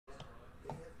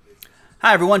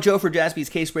Hi everyone, Joe for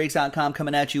jaspyscasebreaks.com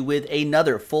coming at you with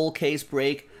another full case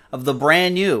break of the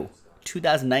brand new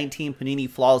 2019 Panini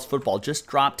Flawless Football. Just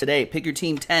dropped today. Pick your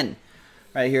team 10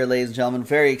 right here, ladies and gentlemen.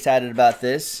 Very excited about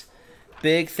this.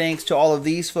 Big thanks to all of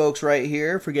these folks right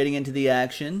here for getting into the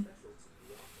action.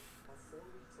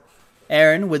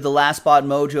 Aaron with the Last Spot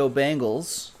Mojo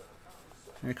Bengals.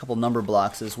 There are a couple number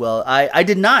blocks as well. I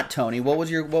did not, Tony. What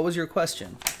was your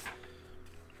question?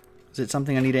 Is it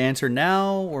something I need to answer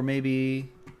now, or maybe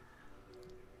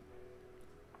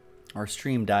our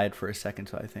stream died for a second,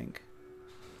 so I think.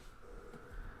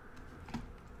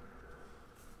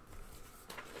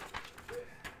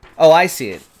 Oh, I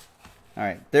see it. All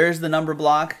right, there's the number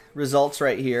block results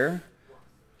right here.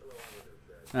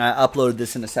 And I uploaded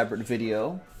this in a separate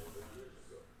video.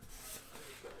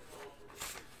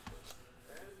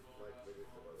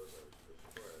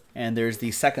 And there's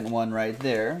the second one right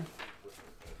there.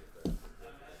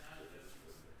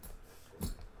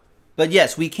 But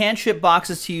yes, we can ship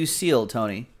boxes to you sealed,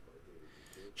 Tony.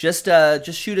 Just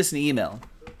shoot us an email,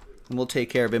 and we'll take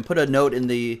care of it. And put a note in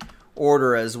the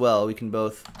order as well. We can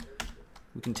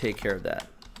take care of that.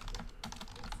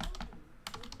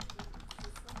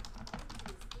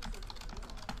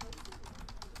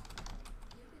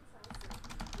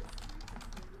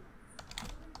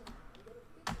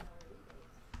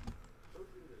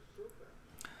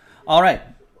 All right.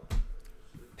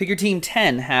 Pick your team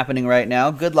 10 happening right now.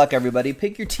 Good luck, everybody.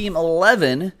 Pick your team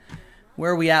 11.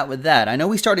 Where are we at with that? I know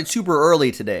we started super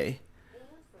early today,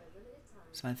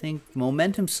 so I think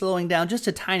momentum's slowing down just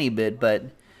a tiny bit, but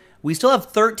we still have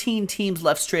 13 teams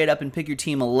left straight up in Pick Your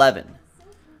Team 11.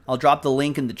 I'll drop the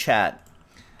link in the chat.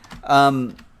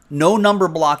 No number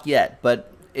block yet,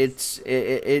 but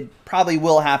it probably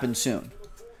will happen soon.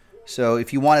 So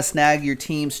if you want to snag your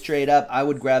team straight up, I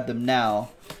would grab them now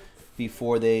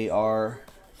before they are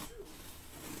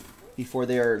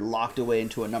locked away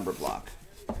into a number block.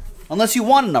 Unless you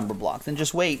want a number block, then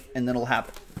just wait and then it'll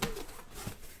happen.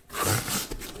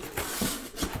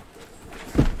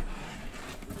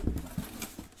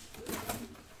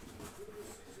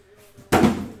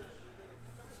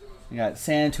 We got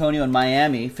San Antonio and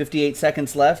Miami, 58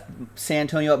 seconds left. San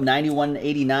Antonio up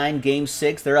 91-89, game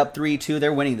 6. They're up 3-2.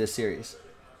 They're winning this series.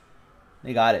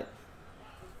 They got it.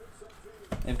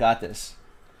 They've got this.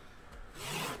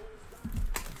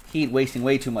 Heat wasting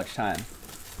way too much time.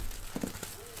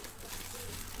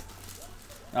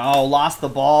 Oh, lost the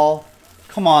ball.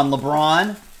 Come on,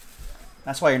 LeBron.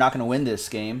 That's why you're not going to win this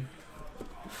game.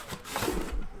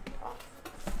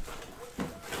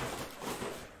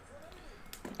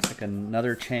 It's like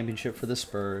another championship for the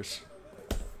Spurs.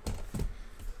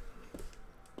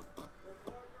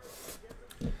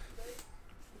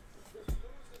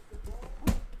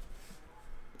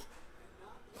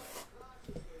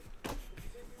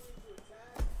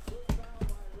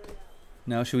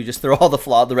 No, should we just throw all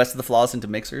the rest of the flaws into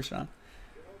mixers, Sean?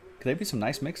 Could there be some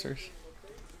nice mixers?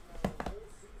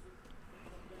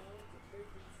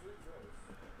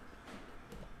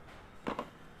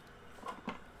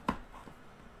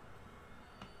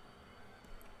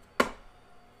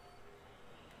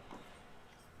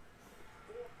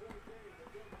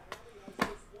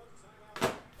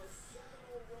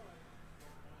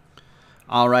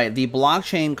 All right, the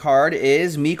blockchain card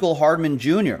is Mecole Hardman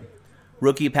Jr.,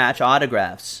 rookie patch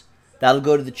autographs. That'll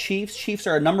go to the Chiefs. Chiefs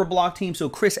are a number block team, so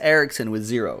Chris Erickson with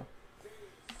 0.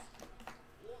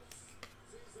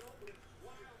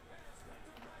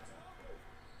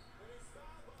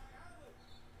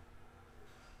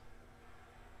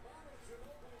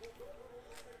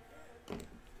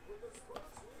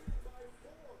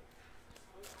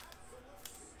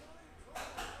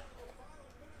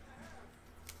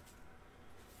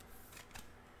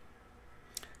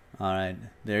 All right,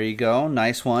 there you go.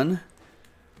 Nice one.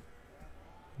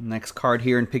 Next card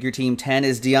here in Pick Your Team 10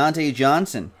 is Deontay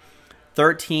Johnson.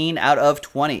 13 out of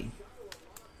 20.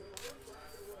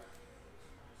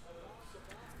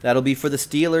 That'll be for the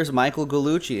Steelers, Michael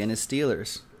Gallucci and his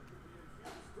Steelers.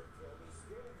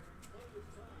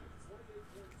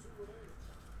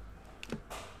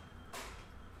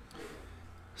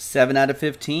 Seven out of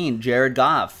 15, Jared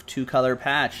Goff. 2-color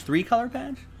patch. 3-color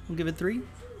patch? We'll give it 3.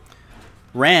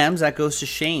 Rams, that goes to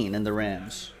Shane and the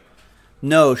Rams.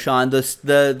 No, Sean,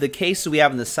 the cases we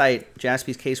have on the site,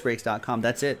 jaspyscasebreaks.com,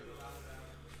 that's it.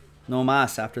 No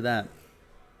mas after that.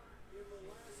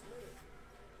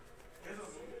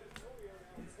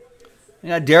 We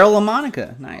got Daryl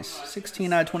LaMonica. Nice.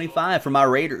 16 out of 25 from our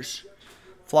Raiders.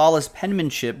 Flawless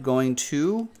penmanship going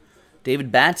to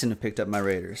David Batson, who picked up my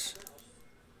Raiders.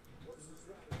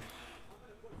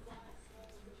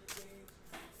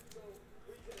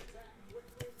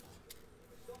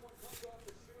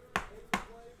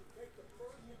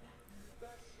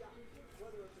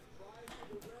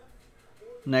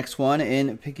 Next one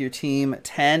in Pick Your Team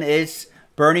 10 is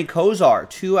Bernie Kosar,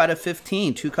 2 out of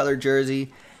 15, 2-color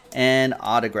jersey and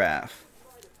autograph.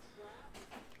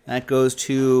 That goes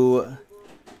to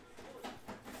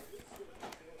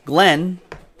Glenn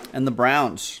and the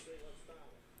Browns.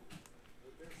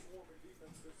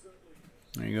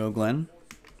 There you go, Glenn.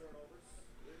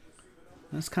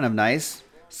 That's kind of nice.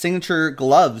 Signature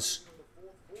gloves.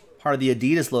 Part of the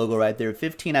Adidas logo right there.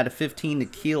 15 out of 15 to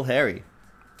Keel Harry.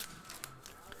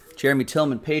 Jeremy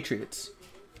Tillman, Patriots.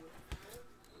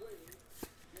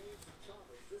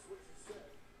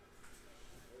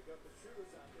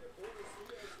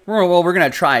 Well, we're going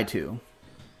to try to.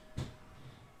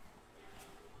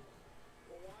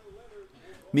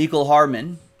 Mecole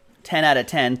Hardman, 10 out of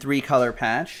 10, 3-color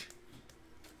patch.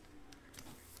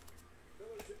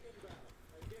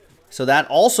 So that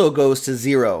also goes to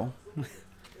 0.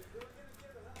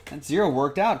 That 0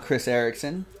 worked out, Chris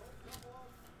Erickson.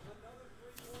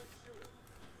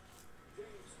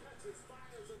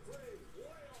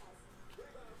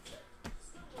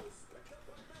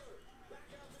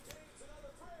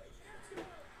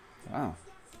 Wow.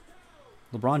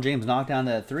 LeBron James knocked down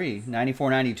that 3,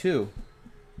 94-92.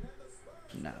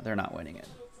 No, they're not winning it.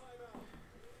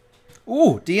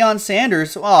 Ooh, Deion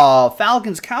Sanders. Oh,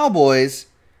 Falcons, Cowboys.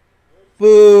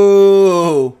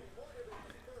 Boo.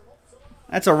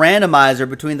 That's a randomizer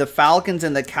between the Falcons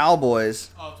and the Cowboys.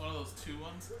 Oh, it's one of those 2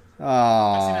 ones? Oh.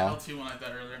 I seen an L2 one like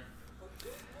that earlier.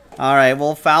 All right,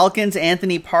 well, Falcons,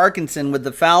 Anthony Parkinson with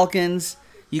the Falcons.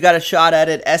 You got a shot at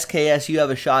it. SKS, you have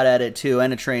a shot at it too,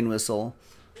 and a train whistle.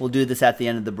 We'll do this at the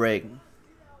end of the break.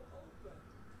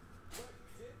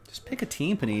 Just pick a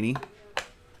team, Panini.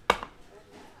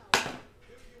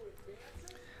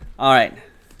 All right.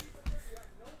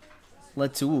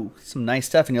 Let's some nice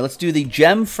stuff in here. Let's do the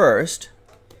gem first.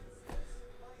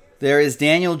 There is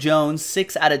Daniel Jones,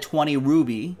 6 out of 20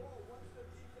 Ruby.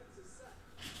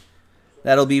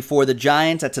 That'll be for the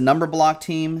Giants. That's a number block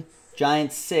team.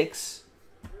 Giants 6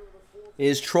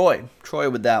 is Troy. Troy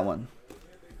with that one.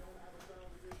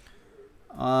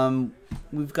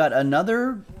 We've got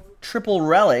another triple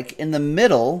relic in the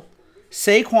middle.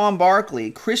 Saquon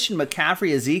Barkley, Christian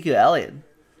McCaffrey, Ezekiel Elliott.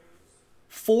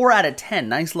 4 out of 10.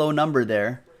 Nice low number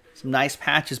there. Some nice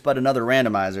patches, but another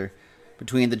randomizer.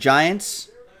 Between the Giants,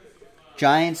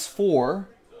 Giants 4,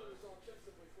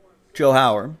 Joe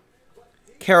Howard.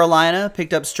 Carolina,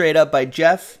 picked up straight up by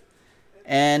Jeff.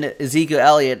 And Ezekiel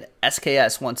Elliott,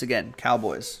 SKS once again,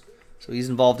 Cowboys. So he's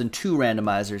involved in 2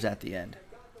 randomizers at the end.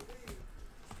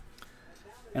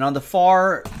 And on the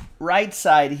far right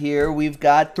side here, we've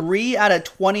got 3 out of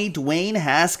 20 Dwayne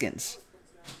Haskins.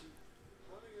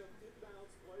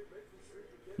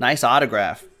 Nice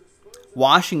autograph.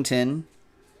 Washington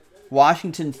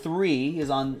 3 is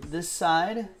on this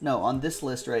side. No, on this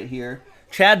list right here.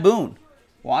 Chad Boone.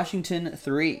 Washington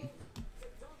 3.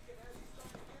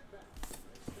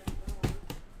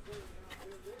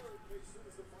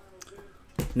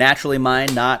 Naturally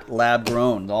mined, not lab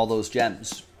grown. All those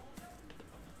gems.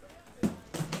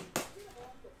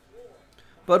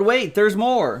 But wait, there's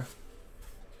more.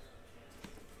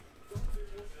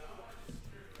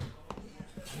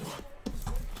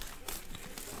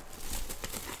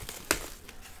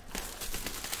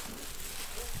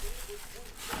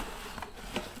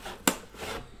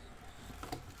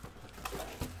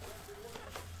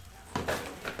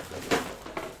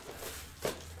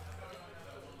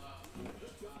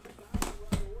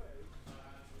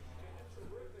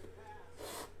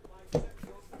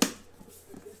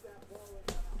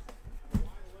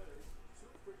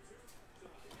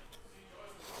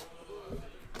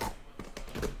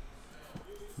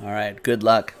 All right, good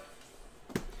luck.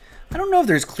 I don't know if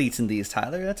there's cleats in these,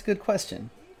 Tyler. That's a good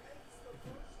question.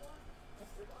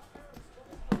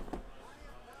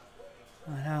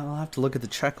 I'll have to look at the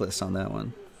checklist on that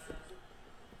one.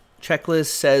 Checklist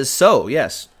says so,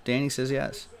 yes. Danny says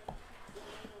yes.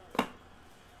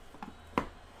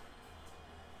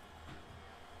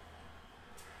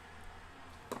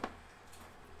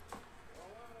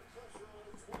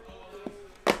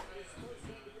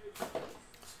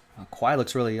 Kawhi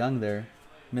looks really young there.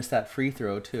 Missed that free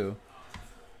throw, too.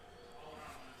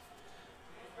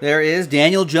 There is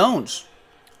Daniel Jones.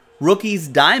 Rookies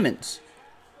Diamonds.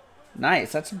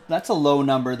 Nice. That's a low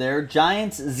number there.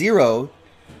 Giants 0.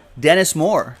 Dennis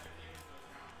Moore.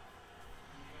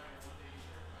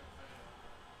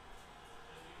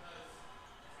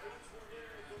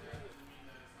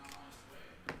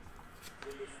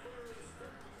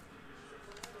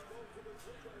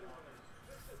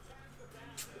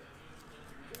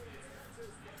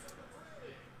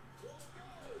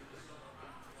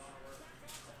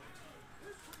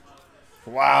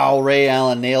 Wow, Ray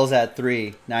Allen nails that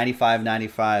 3.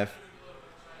 95-95.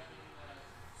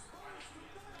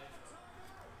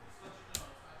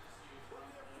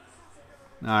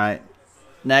 All right.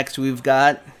 Next, we've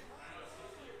got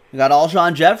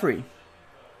Alshon Jeffrey.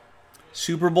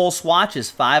 Super Bowl swatches,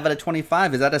 5 out of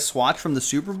 25. Is that a swatch from the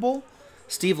Super Bowl?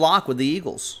 Steve Locke with the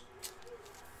Eagles.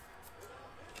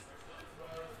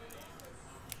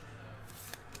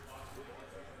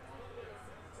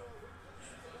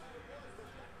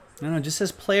 I don't know, it just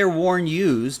says player worn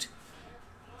used.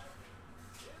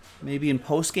 Maybe in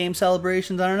post-game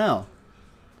celebrations, I don't know.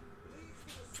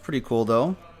 It's pretty cool,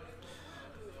 though.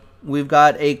 We've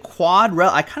got a quad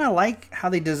relic. I kind of like how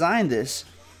they designed this.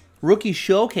 Rookie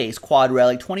Showcase quad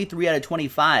relic, 23 out of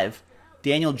 25.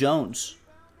 Daniel Jones.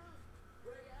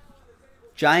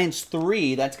 Giants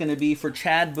 3, that's going to be for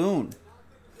Chad Boone.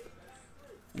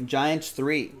 And Giants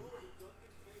 3.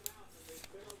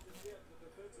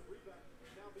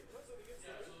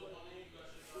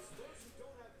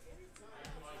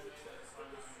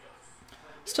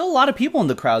 Still a lot of people in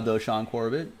the crowd, though, Sean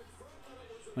Corbett.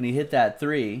 When he hit that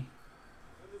 3.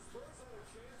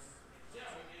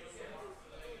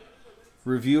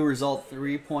 Review result,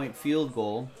 3-point field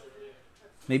goal.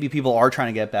 Maybe people are trying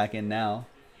to get back in now.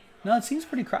 No, it seems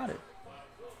pretty crowded.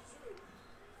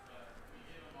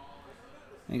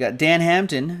 You got Dan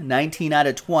Hampton, 19 out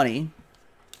of 20.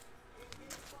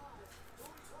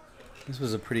 This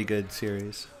was a pretty good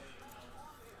series.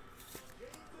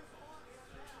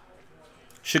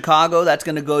 Chicago, that's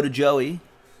going to go to Joey.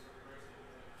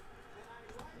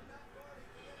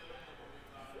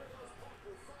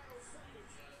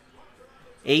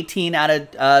 $18 out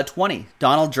of 20.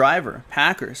 Donald Driver,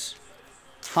 Packers.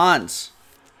 Hans.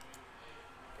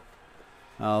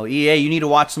 Oh, EA, you need to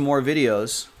watch some more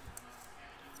videos.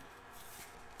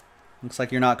 Looks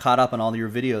like you're not caught up on all your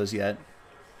videos yet.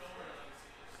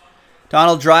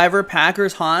 Donald Driver,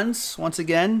 Packers, Hans, once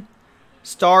again.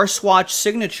 Star Swatch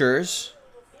Signatures.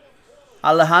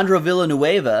 Alejandro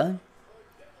Villanueva.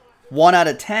 1 out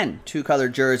of 10. 2-color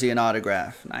jersey and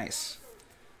autograph. Nice.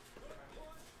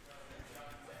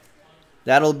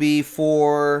 That'll be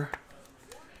for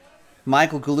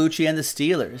Michael Gallucci and the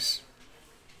Steelers.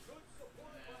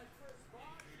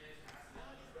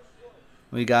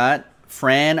 We got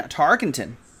Fran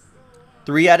Tarkenton.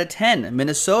 3 out of 10.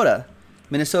 Minnesota.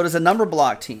 Minnesota's a number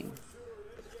block team.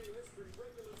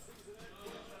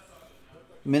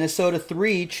 Minnesota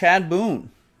 3, Chad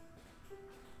Boone.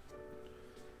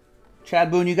 Chad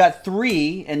Boone, you got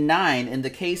 3 and 9 in the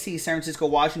KC, San Francisco,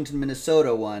 Washington,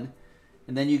 Minnesota one.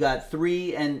 And then you got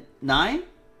 3 and 9?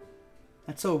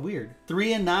 That's so weird.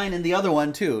 3 and 9 in the other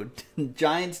one, too.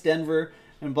 Giants, Denver,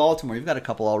 and Baltimore. You've got a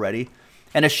couple already.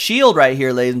 And a shield right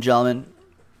here, ladies and gentlemen.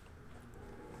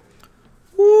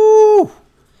 Woo!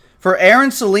 For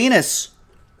Aaron Salinas.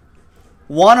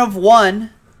 1 of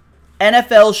 1.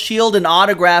 NFL shield and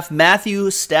autograph,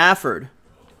 Matthew Stafford.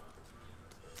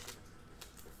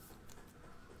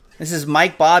 This is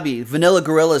Mike Bobby, Vanilla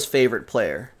Gorilla's favorite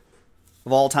player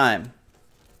of all time.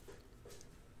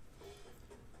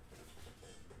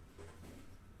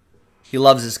 He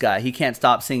loves this guy. He can't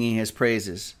stop singing his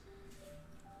praises.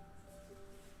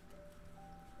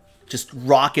 Just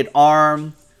rocket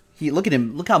arm. Look at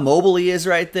him. Look how mobile he is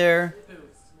right there.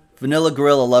 Vanilla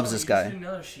Gorilla loves this guy.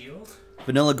 Another shield?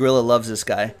 Vanilla Gorilla loves this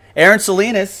guy. Aaron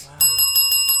Salinas. Wow.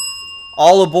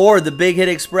 All aboard the Big Hit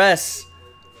Express.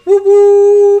 Woo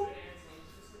woo!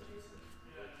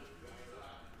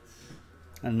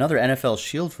 Another NFL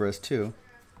shield for us, too.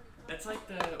 That's like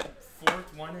the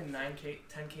 4th one in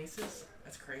 10 cases?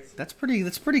 That's crazy. That's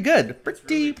pretty good.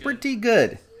 Pretty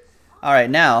good. All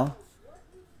right, now,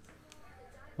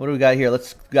 what do we got here?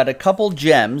 Got a couple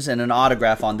gems and an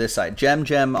autograph on this side.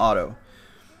 Gem auto.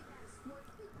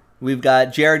 We've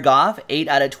got Jared Goff, 8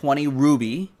 out of 20,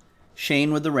 Ruby.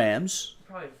 Shane with the Rams.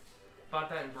 Probably bought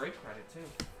that in break credit,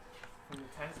 too. From the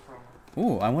tax promo.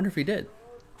 Ooh, I wonder if he did.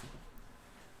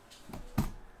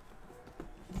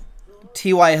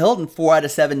 T.Y. Hilton, 4 out of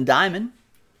 7, diamond.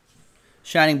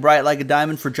 Shining bright like a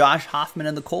diamond for Josh Hoffman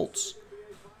and the Colts.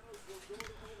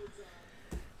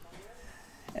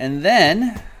 And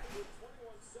then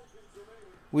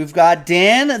we've got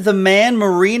Dan the Man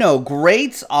Marino,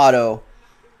 great auto.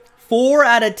 4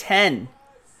 out of 10.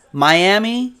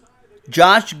 Miami,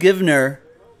 Josh Givner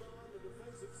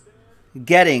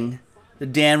getting the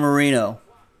Dan Marino.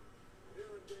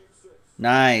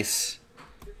 Nice.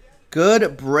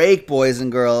 Good break, boys and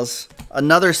girls.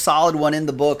 Another solid one in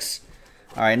the books.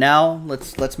 All right, now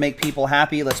let's make people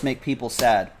happy. Let's make people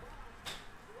sad.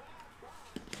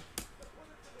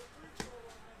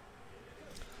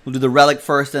 We'll do the relic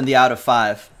first and the out of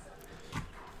 5.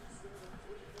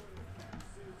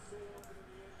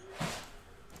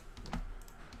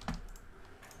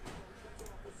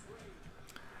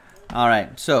 All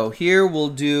right, so here we'll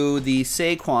do the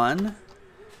Saquon,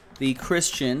 the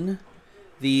Christian,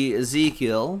 the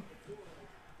Ezekiel.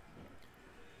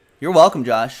 You're welcome,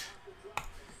 Josh.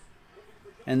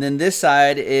 And then this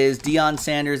side is Deion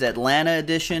Sanders Atlanta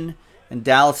edition and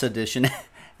Dallas edition.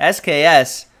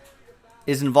 SKS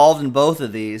is involved in both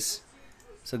of these.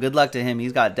 So good luck to him.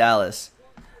 He's got Dallas.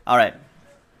 All right.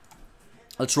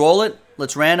 Let's roll it.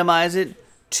 Let's randomize it.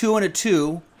 2 and a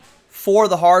 2 for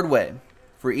the hard way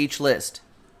for each list.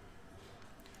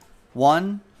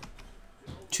 1,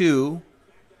 2,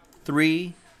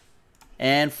 3,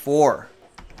 and 4.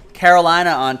 Carolina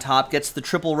on top gets the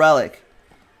triple relic.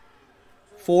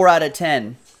 4 out of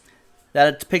 10.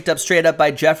 That's picked up straight up by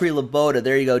Jeffrey Laboda.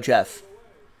 There you go, Jeff.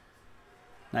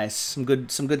 Nice. Some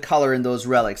good color in those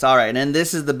relics. All right, and then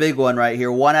this is the big one right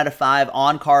here. 1 out of 5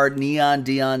 on-card neon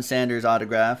Deion Sanders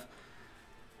autograph.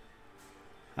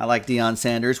 I like Deion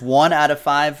Sanders. 1 out of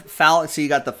 5. So you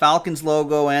got the Falcons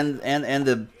logo and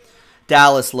the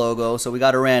Dallas logo. So we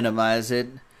got to randomize it.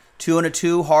 2 and a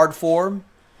 2, hard 4.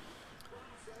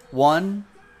 1,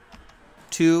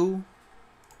 2,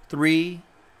 3,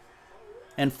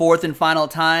 and fourth and final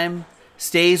time.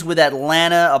 Stays with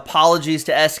Atlanta. Apologies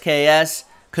to SKS.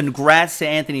 Congrats to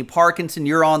Anthony Parkinson.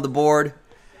 You're on the board.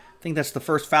 I think that's the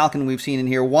first Falcon we've seen in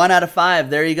here. 1 out of 5.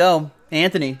 There you go.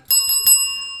 Anthony.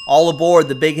 All aboard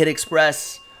the Big Hit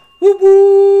Express. Whoop,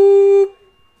 whoop.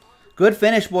 Good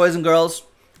finish, boys and girls.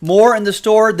 More in the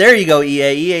store. There you go,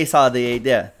 EA. EA saw the 8.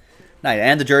 Yeah. Nice.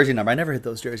 And the jersey number. I never hit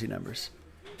those jersey numbers.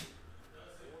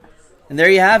 And there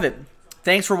you have it.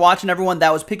 Thanks for watching, everyone.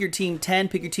 That was Pick Your Team 10,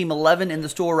 Pick Your Team 11 in the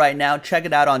store right now. Check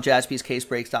it out on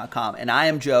jaspyscasebreaks.com. And I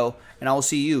am Joe, and I will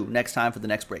see you next time for the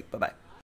next break. Bye-bye.